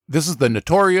This is the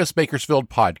Notorious Bakersfield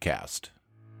Podcast.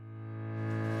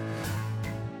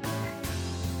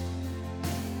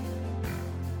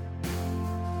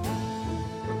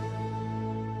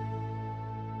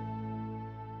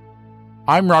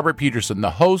 I'm Robert Peterson,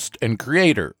 the host and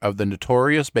creator of the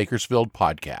Notorious Bakersfield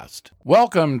Podcast.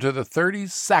 Welcome to the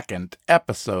 32nd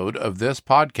episode of this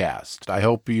podcast. I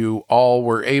hope you all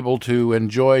were able to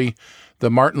enjoy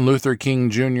the Martin Luther King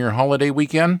Jr. holiday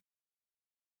weekend.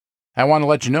 I want to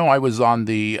let you know I was on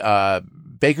the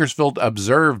Bakersfield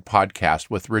Observed podcast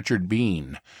with Richard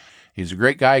Bean. He's a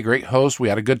great guy, great host. We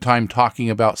had a good time talking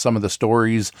about some of the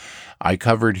stories I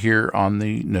covered here on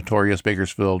the Notorious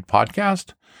Bakersfield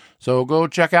Podcast. So go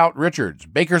check out Richard's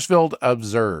Bakersfield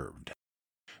Observed.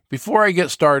 Before I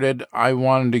get started, I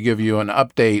wanted to give you an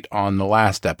update on the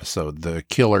last episode, The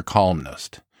Killer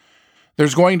Columnist.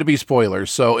 There's going to be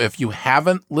spoilers, so if you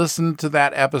haven't listened to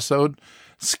that episode,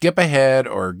 skip ahead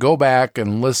or go back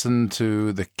and listen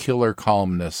to The Killer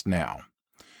Columnist now.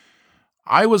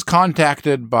 I was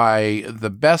contacted by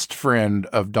the best friend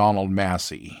of Donald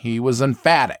Massey. He was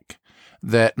emphatic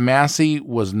that Massey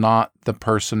was not the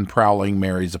person prowling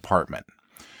Mary's apartment.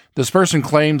 This person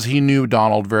claims he knew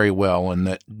Donald very well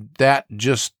and that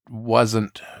just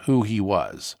wasn't who he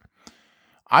was.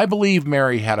 I believe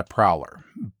Mary had a prowler,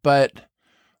 but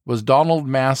was Donald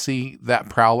Massey that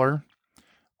prowler?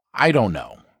 I don't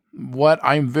know. What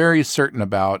I'm very certain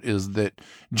about is that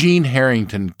Gene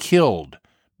Harrington killed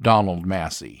Donald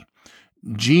Massey.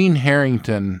 Gene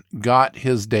Harrington got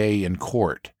his day in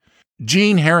court.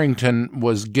 Gene Harrington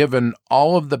was given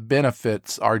all of the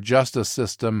benefits our justice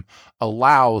system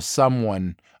allows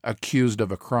someone accused of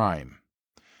a crime.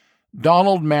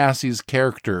 Donald Massey's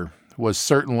character was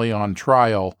certainly on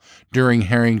trial during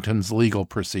Harrington's legal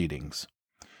proceedings.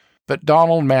 But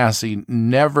Donald Massey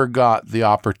never got the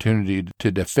opportunity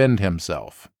to defend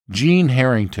himself. Gene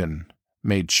Harrington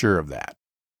made sure of that.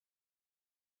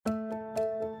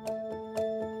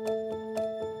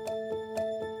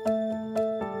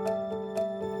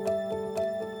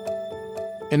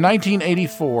 In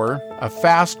 1984, a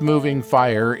fast-moving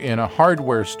fire in a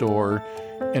hardware store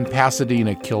in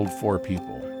Pasadena killed 4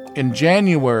 people. In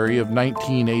January of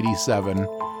 1987,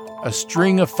 a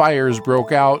string of fires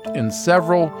broke out in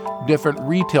several different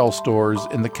retail stores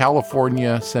in the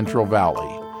California Central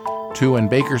Valley. 2 in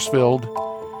Bakersfield,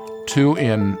 2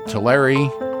 in Tulare,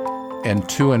 and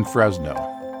 2 in Fresno.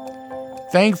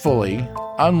 Thankfully,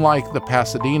 unlike the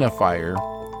Pasadena fire,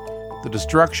 the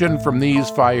destruction from these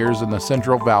fires in the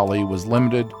Central Valley was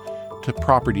limited to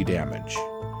property damage.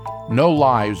 No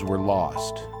lives were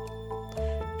lost.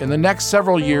 In the next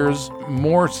several years,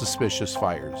 more suspicious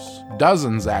fires,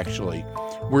 dozens actually,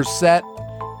 were set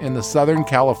in the Southern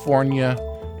California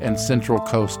and Central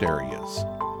Coast areas.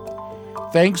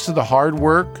 Thanks to the hard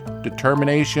work,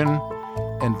 determination,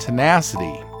 and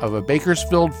tenacity of a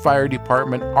Bakersfield Fire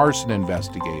Department arson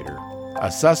investigator,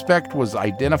 a suspect was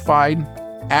identified,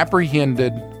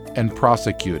 apprehended, and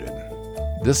prosecuted.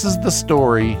 This is the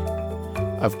story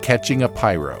of catching a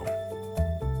pyro.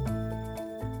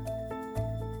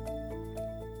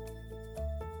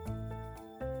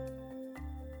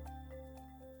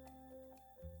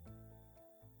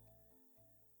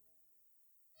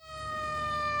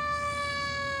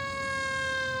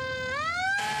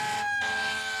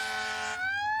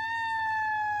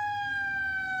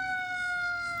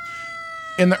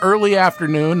 In the early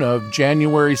afternoon of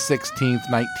January 16,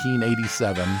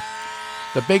 1987,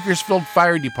 the Bakersfield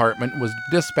Fire Department was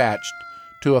dispatched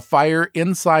to a fire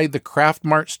inside the Kraft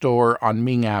Mart store on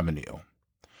Ming Avenue.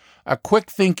 A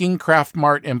quick-thinking Kraft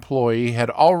Mart employee had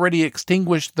already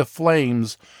extinguished the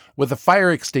flames with a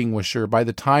fire extinguisher by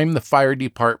the time the fire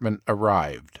department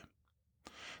arrived.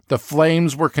 The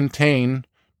flames were contained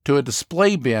to a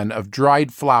display bin of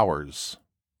dried flowers.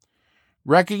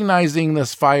 Recognizing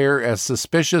this fire as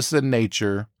suspicious in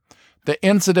nature, the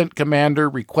incident commander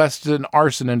requested an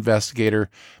arson investigator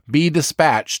be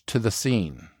dispatched to the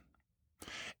scene.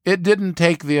 It didn't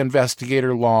take the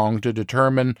investigator long to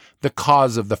determine the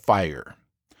cause of the fire.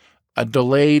 A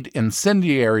delayed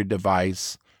incendiary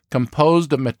device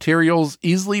composed of materials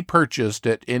easily purchased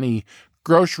at any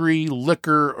grocery,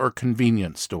 liquor, or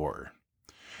convenience store.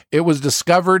 It was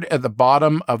discovered at the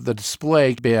bottom of the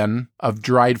display bin of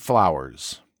dried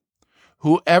flowers.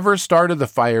 Whoever started the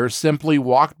fire simply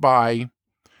walked by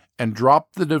and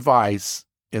dropped the device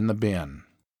in the bin.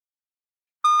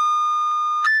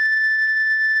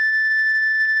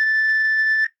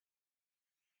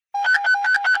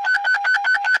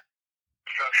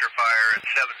 Structure fire in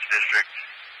 7th District.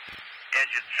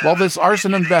 While this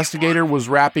arson investigator was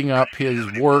wrapping up his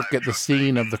work at the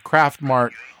scene of the Kraft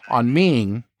Mart on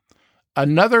Ming,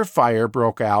 Another fire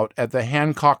broke out at the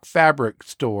Hancock Fabric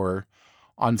store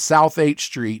on South 8th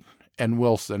Street and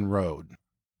Wilson Road.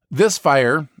 This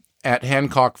fire at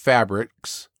Hancock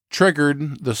Fabrics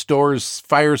triggered the store's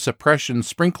fire suppression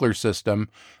sprinkler system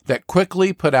that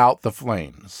quickly put out the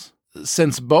flames.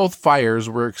 Since both fires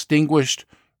were extinguished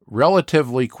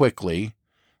relatively quickly,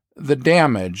 the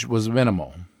damage was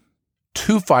minimal.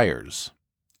 2 fires,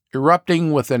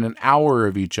 erupting within an hour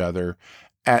of each other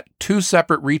at 2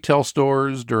 separate retail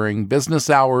stores during business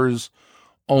hours,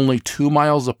 only 2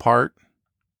 miles apart.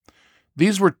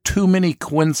 These were too many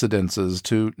coincidences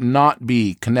to not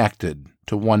be connected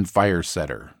to one fire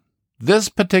setter. This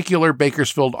particular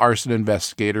Bakersfield arson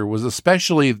investigator was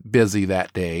especially busy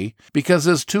that day because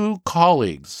his 2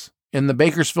 colleagues in the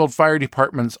Bakersfield Fire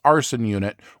Department's arson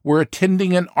unit were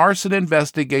attending an arson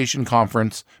investigation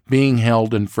conference being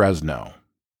held in Fresno.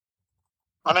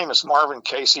 My name is Marvin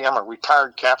Casey. I'm a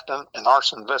retired captain and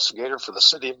arson investigator for the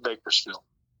city of Bakersfield.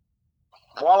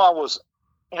 While I was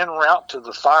en route to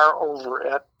the fire over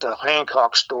at the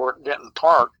Hancock store at Denton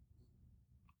Park,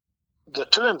 the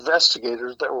 2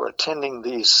 investigators that were attending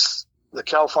the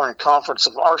California Conference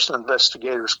of Arson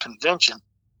Investigators convention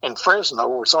in Fresno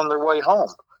was on their way home.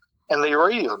 And they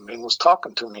radioed me and was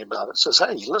talking to me about it. Says,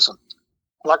 hey, listen,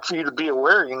 I'd like for you to be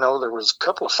aware, there was a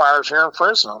couple of fires here in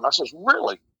Fresno. And I says,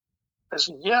 really? I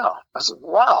said, yeah. I said,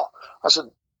 wow. I said,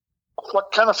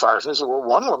 what kind of fires? They said, well,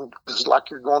 one of them is like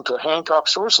you're going to a Hancock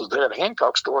store. So they had a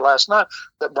Hancock store last night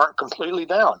that burnt completely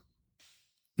down.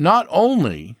 Not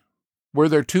only were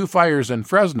there 2 fires in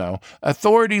Fresno,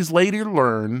 authorities later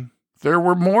learned there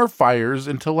were more fires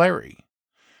in Tulare.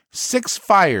 6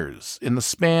 fires in the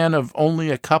span of only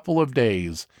a couple of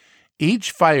days,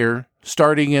 each fire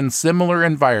starting in similar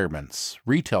environments,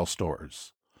 retail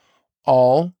stores,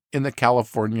 all in the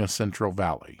California Central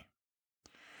Valley.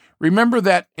 Remember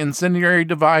that incendiary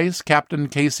device Captain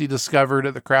Casey discovered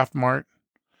at the Craft Mart?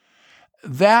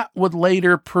 That would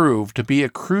later prove to be a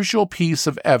crucial piece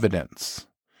of evidence.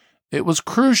 It was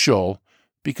crucial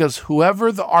because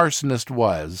whoever the arsonist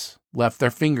was left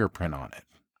their fingerprint on it.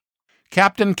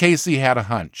 Captain Casey had a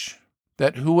hunch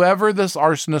that whoever this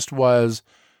arsonist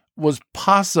was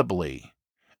possibly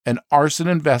an arson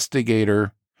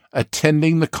investigator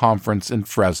attending the conference in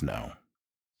Fresno.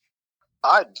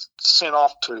 I'd sent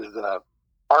off to the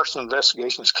arson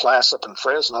investigations class up in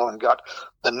Fresno and got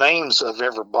the names of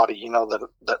everybody,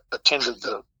 that attended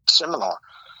the seminar.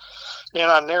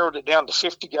 And I narrowed it down to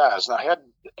 50 guys.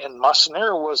 And my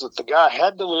scenario was that the guy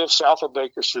had to live south of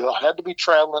Bakersfield, had to be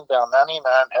traveling down 99,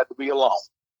 had to be alone.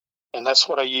 And that's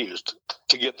what I used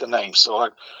to get the names. So I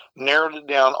narrowed it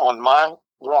down on my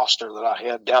roster that I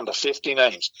had down to 50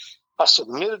 names. I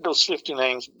submitted those 50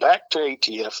 names back to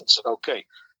ATF and said, okay,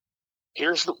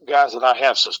 here's the guys that I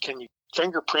have. Says, can you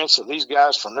fingerprints of these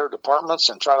guys from their departments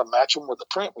and try to match them with the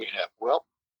print we have? Well,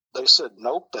 they said,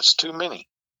 nope, that's too many.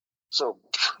 So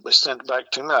they sent it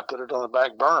back to me. I put it on the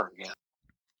back burner again.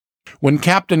 When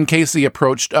Captain Casey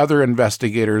approached other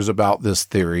investigators about this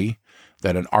theory,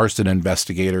 that an arson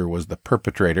investigator was the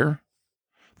perpetrator,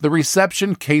 the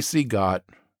reception Casey got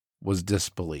was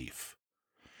disbelief.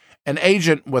 An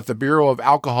agent with the Bureau of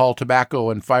Alcohol, Tobacco,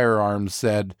 and Firearms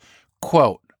said,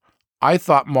 quote, I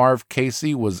thought Marv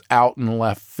Casey was out in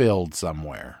left field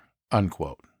somewhere,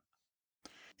 unquote.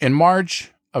 In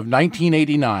March of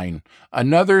 1989,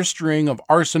 another string of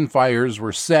arson fires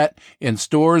were set in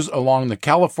stores along the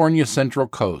California Central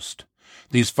Coast.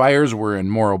 These fires were in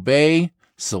Morro Bay,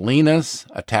 Salinas,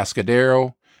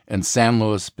 Atascadero, and San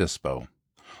Luis Obispo.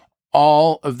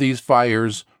 All of these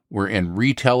fires were in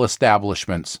retail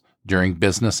establishments during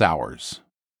business hours.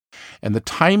 And the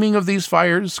timing of these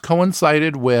fires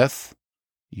coincided with,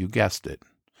 you guessed it,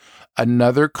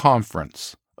 another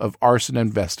conference of arson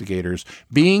investigators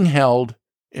being held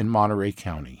in Monterey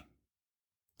County.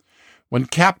 When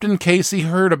Captain Casey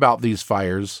heard about these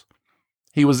fires,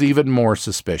 he was even more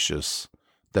suspicious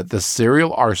that the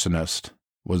serial arsonist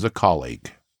was a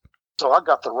colleague. So I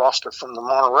got the roster from the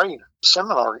Monterey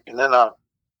seminar, and then I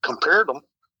compared them,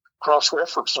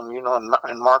 cross-referenced them,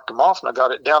 and marked them off, and I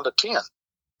got it down to 10.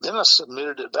 Then I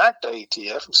submitted it back to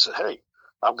ATF and said, hey,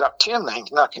 I've got 10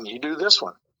 names. Now, can you do this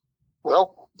one?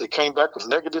 Well, they came back with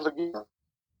negative again.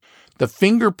 The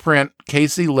fingerprint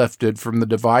Casey lifted from the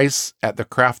device at the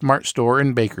Craft Mart store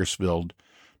in Bakersfield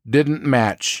didn't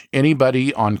match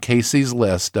anybody on Casey's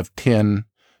list of 10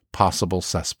 possible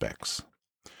suspects.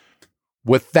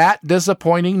 With that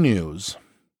disappointing news,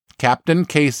 Captain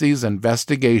Casey's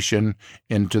investigation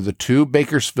into the 2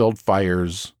 Bakersfield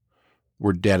fires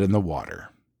were dead in the water.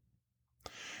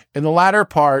 In the latter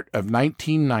part of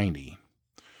 1990,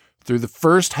 through the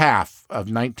first half of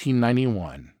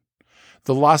 1991,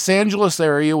 The Los Angeles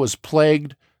area was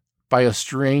plagued by a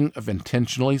string of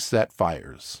intentionally set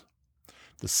fires.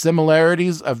 The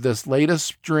similarities of this latest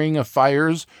string of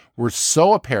fires were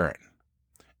so apparent,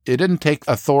 it didn't take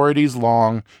authorities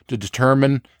long to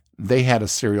determine they had a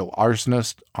serial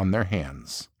arsonist on their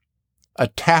hands. A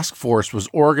task force was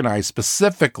organized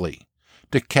specifically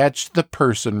to catch the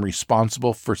person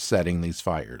responsible for setting these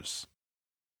fires.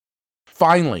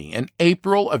 Finally, in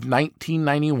April of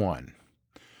 1991,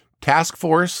 task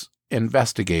force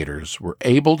investigators were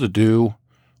able to do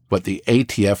what the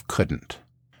ATF couldn't.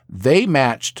 They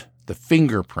matched the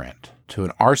fingerprint to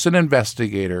an arson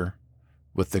investigator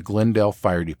with the Glendale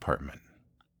Fire Department.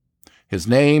 His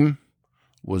name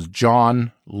was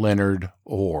John Leonard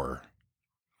Orr.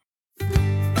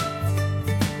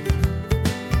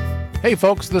 Hey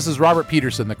folks, this is Robert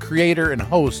Peterson, the creator and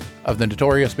host of the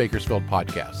Notorious Bakersfield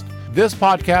podcast. This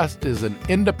podcast is an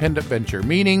independent venture,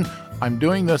 meaning I'm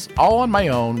doing this all on my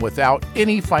own without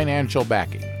any financial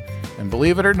backing. And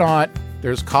believe it or not,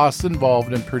 there's costs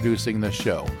involved in producing this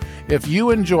show. If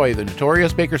you enjoy the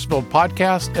Notorious Bakersfield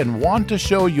podcast and want to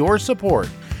show your support,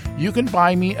 you can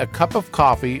buy me a cup of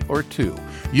coffee or two.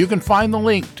 You can find the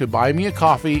link to buy me a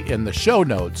coffee in the show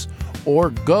notes or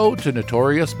go to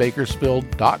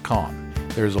notoriousbakersfield.com.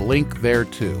 There's a link there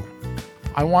too.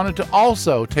 I wanted to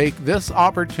also take this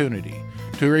opportunity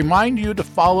to remind you to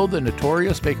follow the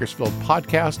Notorious Bakersfield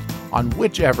podcast on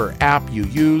whichever app you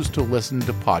use to listen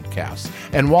to podcasts.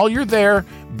 And while you're there,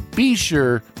 be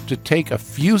sure to take a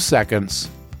few seconds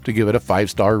to give it a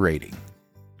 5-star rating.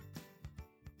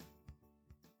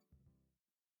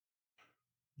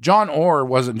 John Orr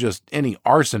wasn't just any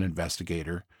arson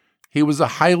investigator. He was a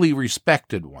highly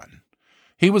respected one.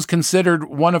 He was considered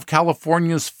one of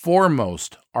California's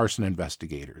foremost arson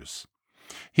investigators.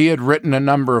 He had written a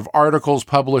number of articles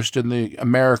published in the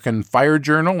American Fire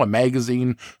Journal, a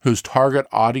magazine whose target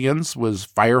audience was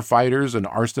firefighters and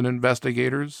arson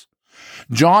investigators.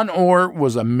 John Orr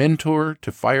was a mentor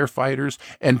to firefighters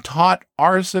and taught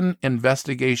arson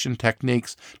investigation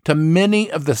techniques to many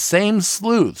of the same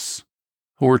sleuths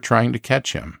who were trying to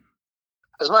catch him.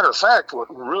 As a matter of fact,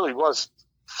 what really was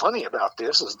funny about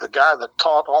this is the guy that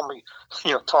taught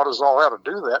us all how to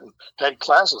do that and had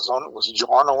classes on it was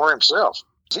John Orr himself.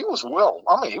 He was well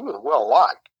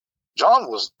liked.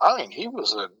 He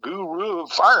was a guru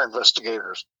of fire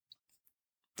investigators.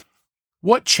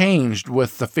 What changed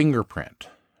with the fingerprint?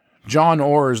 John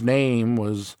Orr's name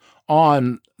was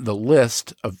on the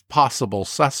list of possible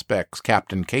suspects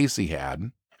Captain Casey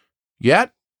had,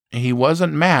 yet he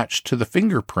wasn't matched to the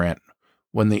fingerprint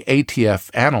when the ATF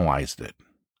analyzed it.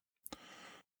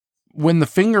 When the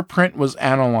fingerprint was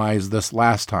analyzed this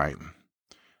last time,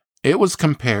 it was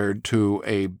compared to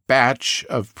a batch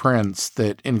of prints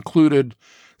that included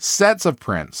sets of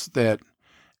prints that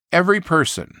every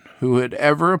person who had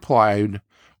ever applied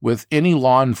with any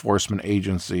law enforcement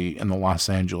agency in the Los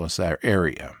Angeles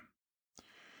area.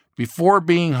 Before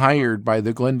being hired by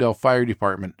the Glendale Fire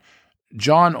Department,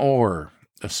 John Orr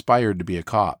aspired to be a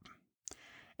cop,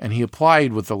 and he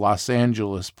applied with the Los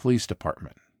Angeles Police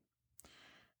Department.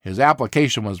 His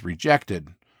application was rejected,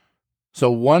 so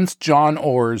once John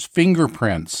Orr's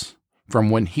fingerprints from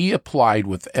when he applied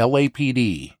with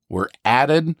LAPD were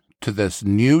added to this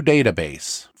new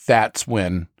database, that's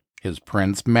when his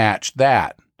prints matched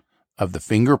that of the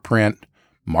fingerprint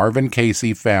Marvin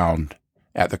Casey found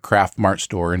at the Kraft Mart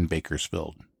store in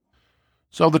Bakersfield.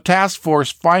 So the task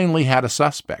force finally had a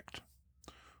suspect.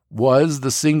 Was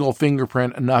the single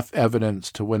fingerprint enough evidence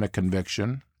to win a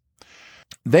conviction?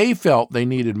 They felt they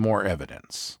needed more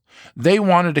evidence. They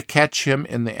wanted to catch him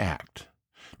in the act.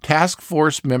 Task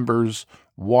force members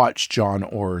watched John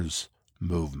Orr's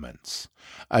movements.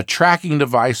 A tracking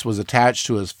device was attached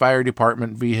to his fire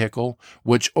department vehicle,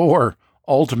 which Orr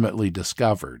ultimately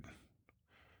discovered.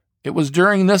 It was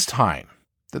during this time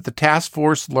that the task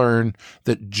force learned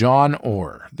that John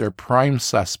Orr, their prime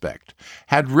suspect,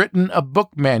 had written a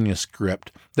book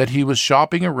manuscript that he was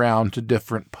shopping around to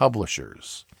different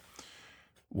publishers.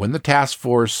 When the task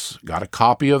force got a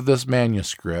copy of this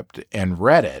manuscript and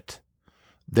read it,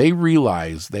 they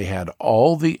realized they had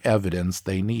all the evidence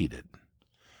they needed.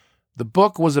 The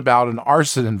book was about an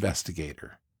arson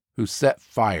investigator who set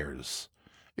fires.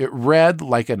 It read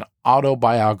like an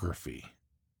autobiography.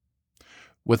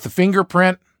 With the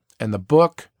fingerprint and the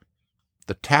book,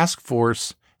 the task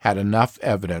force had enough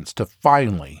evidence to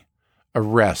finally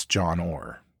arrest John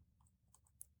Orr.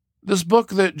 This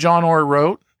book that John Orr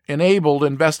wrote enabled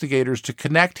investigators to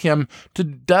connect him to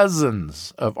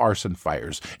dozens of arson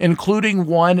fires, including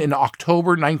one in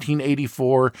October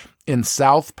 1984 in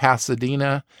South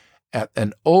Pasadena at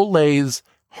an Olay's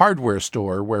hardware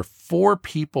store where 4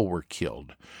 people were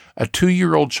killed: a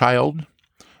 2-year-old child,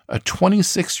 a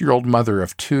 26-year-old mother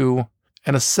of 2,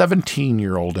 and a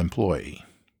 17-year-old employee.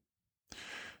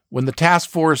 When the task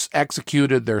force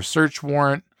executed their search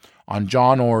warrant on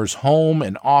John Orr's home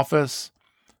and office,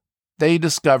 they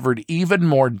discovered even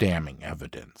more damning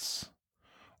evidence.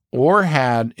 Orr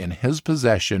had in his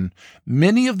possession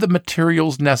many of the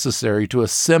materials necessary to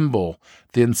assemble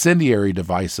the incendiary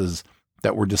devices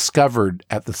that were discovered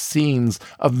at the scenes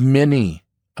of many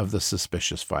of the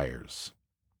suspicious fires.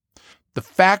 The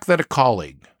fact that a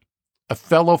colleague, a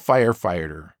fellow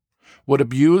firefighter, would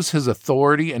abuse his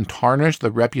authority and tarnish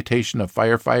the reputation of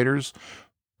firefighters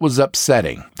was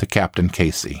upsetting to Captain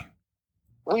Casey.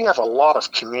 We have a lot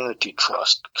of community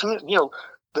trust.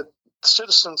 The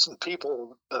citizens and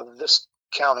people of this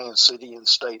county and city and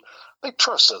state, they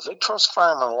trust us. They trust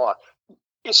firemen a lot.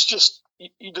 It's just,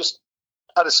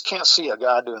 I just can't see a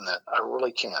guy doing that. I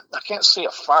really can't. I can't see a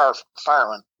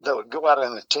fireman that would go out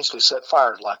and intentionally set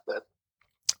fires like that.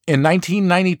 In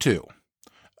 1992,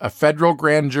 a federal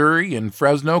grand jury in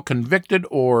Fresno convicted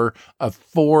Orr of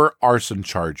 4 arson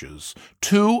charges.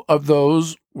 2 of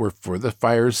those were for the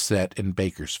fires set in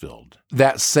Bakersfield.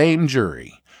 That same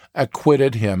jury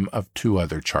acquitted him of 2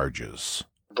 other charges.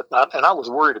 And I was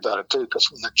worried about it too, because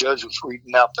when the judge was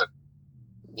reading out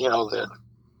the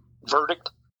verdict,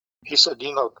 he said,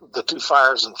 the 2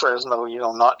 fires in Fresno,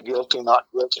 not guilty, not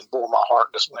guilty. And boy, my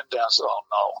heart just went down. So, oh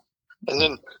no. And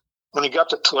then when he got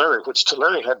to Tulare, which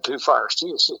Tulare had 2 fires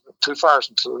too, so 2 fires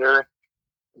in Tulare,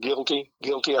 guilty.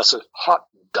 I said, hot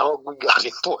dog, we got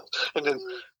him for it. And then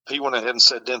he went ahead and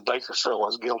said, then Bakersfield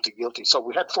was guilty. So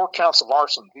we had 4 counts of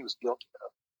arson he was guilty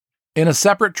of. In a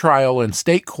separate trial in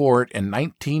state court in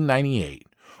 1998,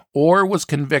 Orr was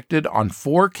convicted on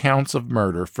 4 counts of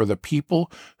murder for the people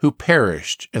who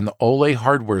perished in the Ole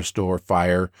hardware store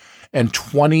fire and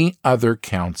 20 other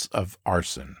counts of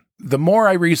arson. The more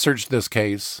I researched this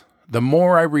case, the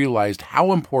more I realized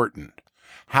how important,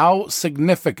 how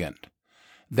significant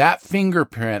that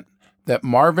fingerprint that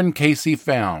Marvin Casey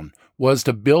found was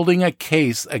to building a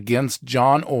case against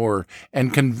John Orr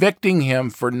and convicting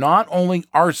him for not only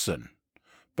arson,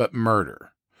 but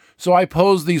murder. So I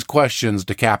pose these questions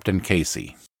to Captain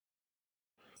Casey.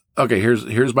 Okay,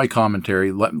 here's my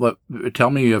commentary.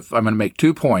 Tell me if I'm going to make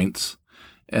 2 points,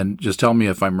 and just tell me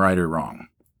if I'm right or wrong,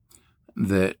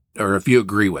 or if you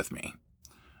agree with me.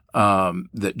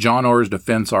 That John Orr's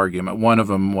defense argument, one of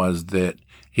them was that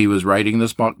he was writing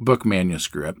this book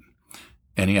manuscript,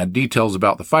 and he had details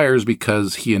about the fires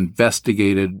because he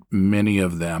investigated many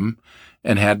of them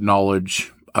and had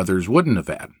knowledge others wouldn't have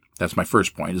had. That's my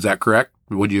first point. Is that correct?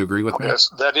 Would you agree with me? Yes,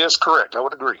 that is correct. I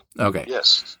would agree. Okay.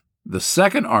 Yes. The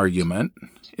second argument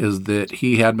is that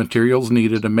he had materials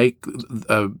needed to make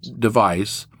a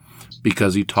device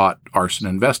because he taught arson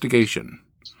investigation.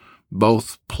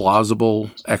 Both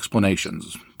plausible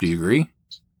explanations. Do you agree?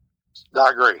 I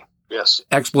agree, yes.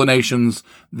 Explanations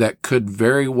that could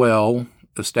very well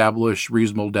establish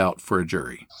reasonable doubt for a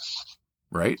jury,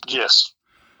 right? Yes.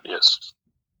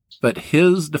 But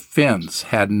his defense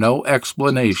had no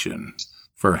explanation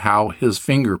for how his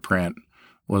fingerprint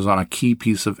was on a key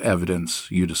piece of evidence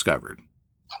you discovered.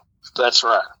 That's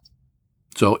right.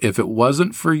 So if it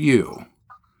wasn't for you,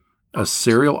 a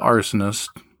serial arsonist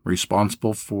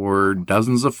responsible for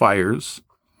dozens of fires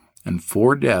and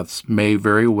 4 deaths may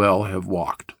very well have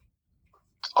walked.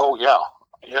 Oh, yeah.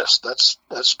 Yes,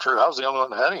 that's true. I was the only one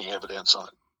that had any evidence on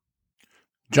it.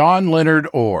 John Leonard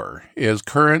Orr is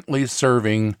currently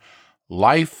serving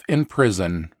life in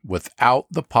prison without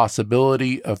the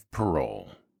possibility of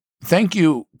parole. Thank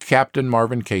you, Captain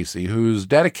Marvin Casey, whose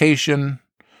dedication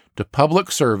to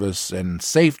public service and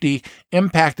safety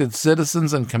impacted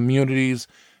citizens and communities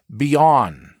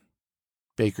beyond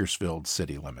Bakersfield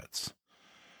city limits.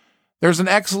 There's an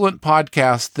excellent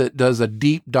podcast that does a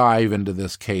deep dive into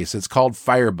this case. It's called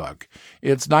Firebug.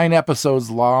 It's 9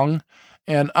 episodes long,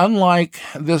 and unlike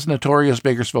this Notorious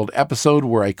Bakersfield episode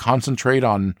where I concentrate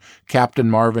on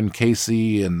Captain Marvin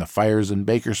Casey and the fires in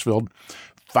Bakersfield,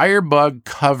 Firebug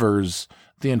covers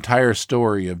the entire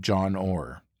story of John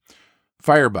Orr.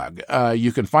 Firebug,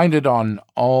 you can find it on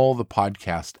all the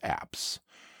podcast apps.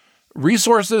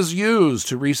 Resources used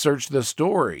to research this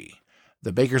story: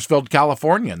 the Bakersfield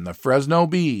Californian, the Fresno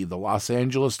Bee, the Los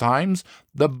Angeles Times,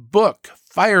 the book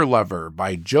Fire Lover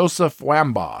by Joseph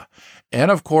Wambaugh, and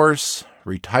of course,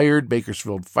 retired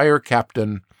Bakersfield Fire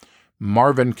Captain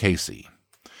Marvin Casey.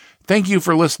 Thank you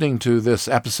for listening to this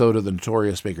episode of the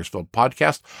Notorious Bakersfield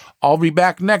podcast. I'll be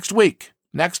back next week,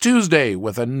 next Tuesday,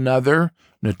 with another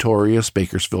Notorious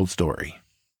Bakersfield story.